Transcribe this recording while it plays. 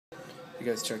You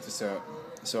guys check this out.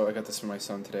 So I got this for my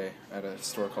son today at a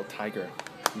store called Tiger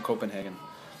in Copenhagen,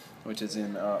 which is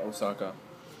in Osaka.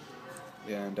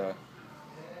 And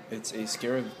it's a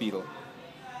Scarab Beetle.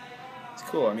 It's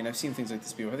cool. I mean, I've seen things like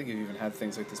this before. I think I've even had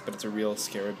things like this, but it's a real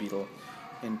Scarab Beetle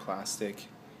in plastic.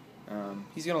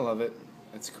 He's gonna love it.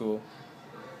 It's cool.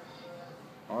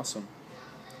 Awesome.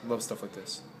 Love stuff like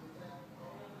this.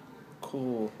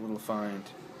 Cool little find.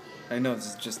 I know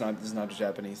this is not a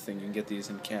Japanese thing. You can get these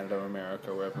in Canada or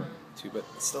America or wherever too, but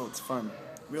still, it's fun.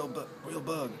 Real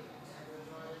bug.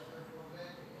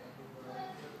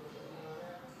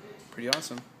 Pretty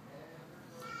awesome.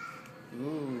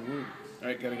 Ooh. All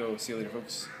right, gotta go. See you later,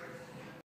 folks.